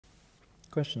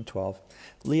Question 12.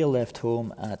 Leah left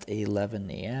home at 11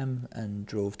 a.m. and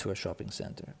drove to a shopping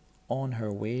centre. On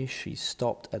her way, she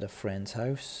stopped at a friend's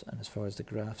house, and as far as the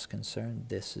graph's concerned,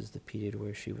 this is the period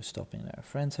where she was stopping at a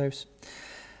friend's house.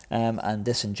 And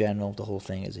this in general, the whole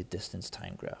thing is a distance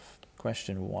time graph.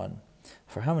 Question 1.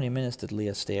 For how many minutes did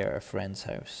Leah stay at her friend's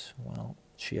house? Well,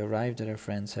 she arrived at her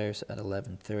friend's house at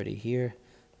 11:30 here,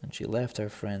 and she left her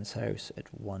friend's house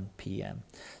at 1 p.m.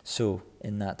 So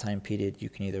in that time period, you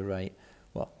can either write,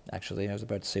 well, actually, I was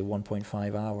about to say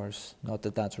 1.5 hours. Not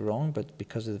that that's wrong, but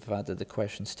because of the fact that the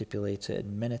question stipulates it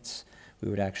in minutes, we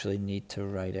would actually need to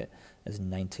write it as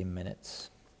 90 minutes.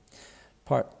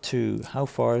 Part 2, how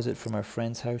far is it from her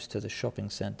friend's house to the shopping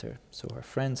centre? So her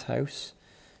friend's house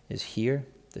is here.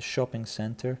 The shopping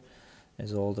centre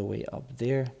is all the way up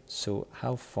there. So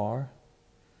how far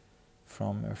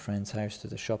from her friend's house to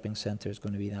the shopping centre is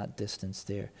going to be that distance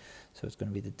there. So it's going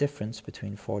to be the difference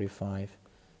between 45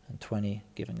 and 20,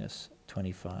 giving us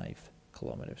 25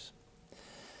 kilometres.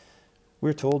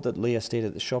 We're told that Leah stayed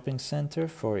at the shopping centre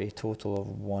for a total of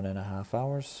 1.5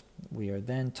 hours. We are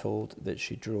then told that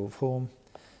she drove home,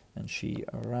 and she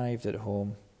arrived at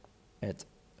home at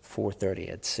 4:30,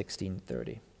 at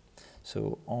 16:30.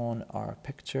 So on our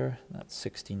picture, that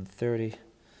 16:30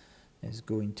 is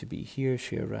going to be here.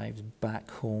 She arrives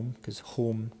back home, because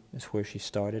home is where she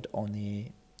started on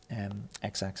the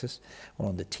x-axis, or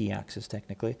on the t-axis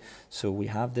technically. So we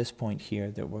have this point here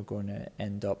that we're going to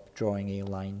end up drawing a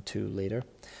line to later.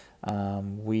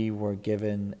 We were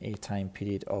given a time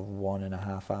period of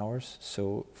 1.5 hours.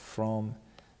 So from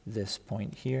this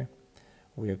point here,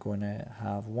 we are going to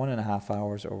have 1.5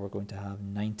 hours, or we're going to have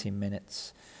 90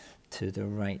 minutes to the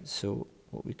right. So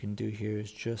what we can do here is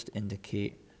just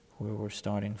indicate where we're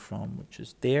starting from, which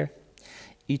is there.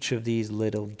 Each of these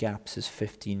little gaps is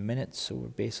 15 minutes, so we're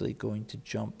basically going to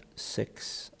jump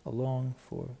 6 along,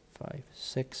 4, 5,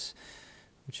 6,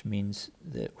 which means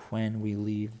that when we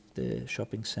leave the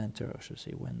shopping centre, or should I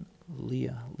say when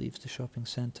Leah leaves the shopping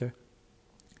centre,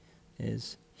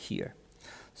 is here.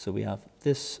 So we have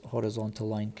this horizontal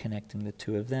line connecting the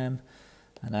two of them,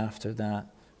 and after that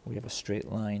we have a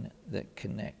straight line that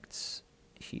connects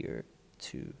here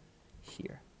to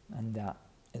here, and that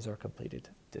is our completed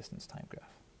distance time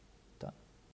graph.